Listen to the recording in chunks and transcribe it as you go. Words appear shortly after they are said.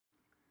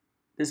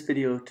This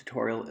video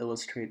tutorial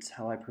illustrates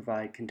how I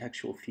provide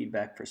contextual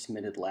feedback for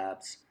submitted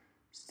labs.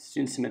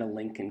 Students submit a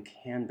link in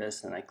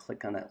Canvas, and I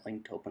click on that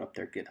link to open up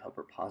their GitHub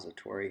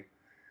repository.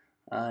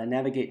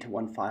 Navigate to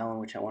one file in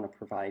which I want to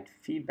provide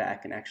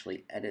feedback and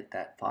actually edit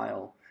that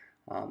file.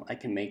 I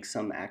can make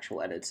some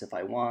actual edits if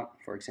I want,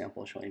 for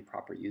example, showing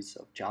proper use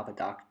of Java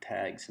doc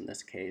tags in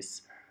this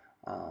case.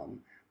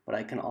 But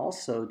I can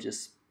also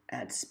just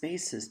add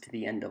spaces to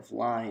the end of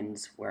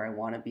lines where I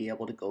want to be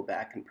able to go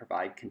back and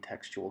provide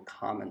contextual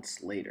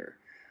comments later.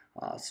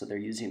 So they're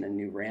using a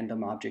new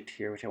random object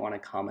here, which I want to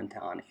comment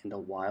on, and a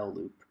while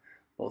loop,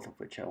 both of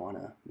which I want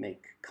to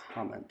make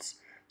comments.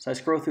 So I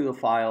scroll through the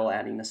file,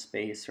 adding a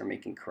space or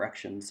making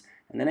corrections,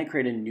 and then I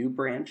create a new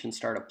branch and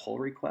start a pull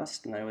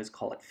request, and I always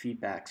call it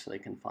feedback so they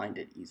can find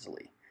it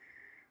easily.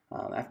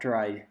 After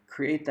I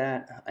create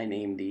that, I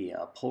name the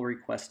pull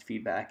request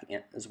feedback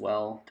as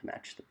well to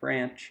match the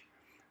branch.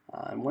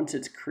 And once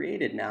it's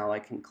created now, I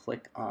can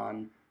click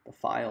on the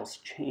files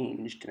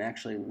changed and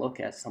actually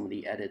look at some of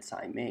the edits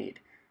I made.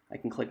 I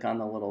can click on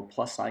the little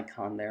plus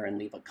icon there and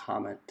leave a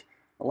comment.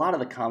 A lot of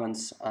the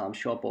comments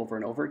show up over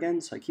and over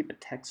again, so I keep a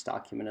text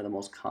document of the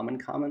most common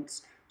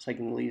comments so I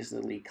can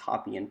easily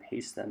copy and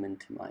paste them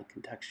into my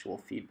contextual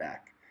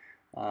feedback.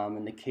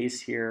 In the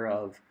case here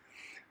of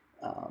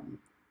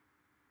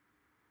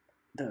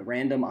the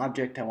random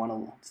object, I want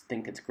to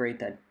think it's great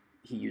that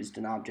he used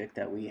an object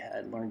that we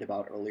had learned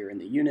about earlier in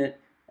the unit,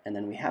 and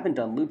then we haven't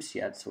done loops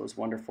yet, so it was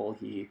wonderful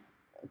he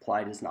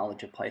applied his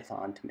knowledge of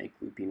Python to make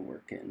looping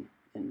work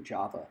in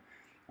Java.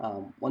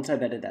 Once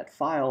I've edited that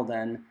file,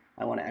 then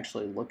I want to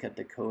actually look at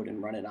the code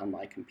and run it on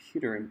my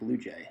computer in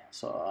BlueJ.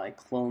 So I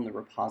clone the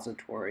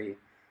repository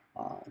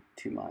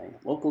to my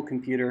local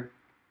computer,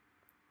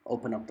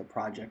 open up the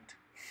project,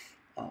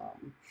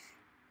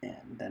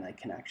 and then I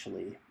can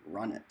actually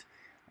run it.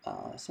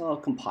 So I'll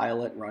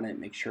compile it, run it,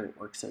 make sure it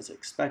works as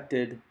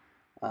expected.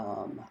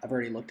 I've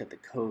already looked at the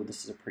code.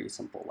 This is a pretty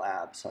simple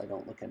lab, so I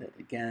don't look at it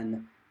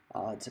again.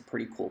 It's a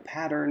pretty cool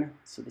pattern,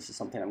 so this is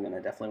something I'm going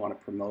to definitely want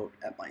to promote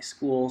at my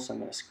school, so I'm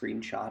going to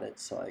screenshot it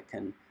so I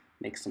can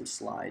make some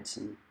slides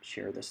and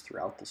share this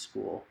throughout the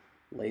school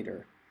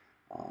later.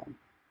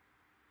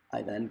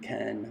 I then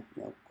can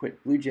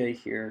quit BlueJ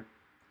here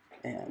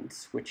and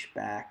switch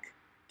back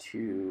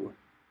to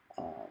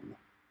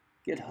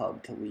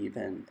GitHub to leave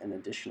an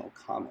additional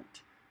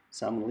comment.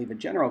 So I'm going to leave a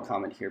general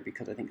comment here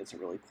because I think it's a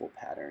really cool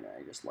pattern and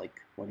I just like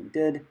what he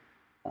did.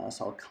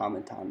 So I'll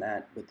comment on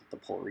that with the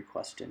pull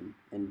request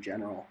in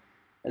general.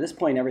 At this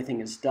point, everything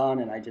is done,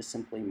 and I just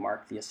simply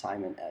mark the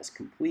assignment as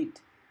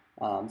complete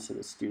so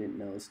the student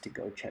knows to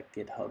go check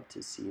GitHub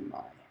to see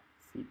my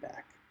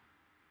feedback.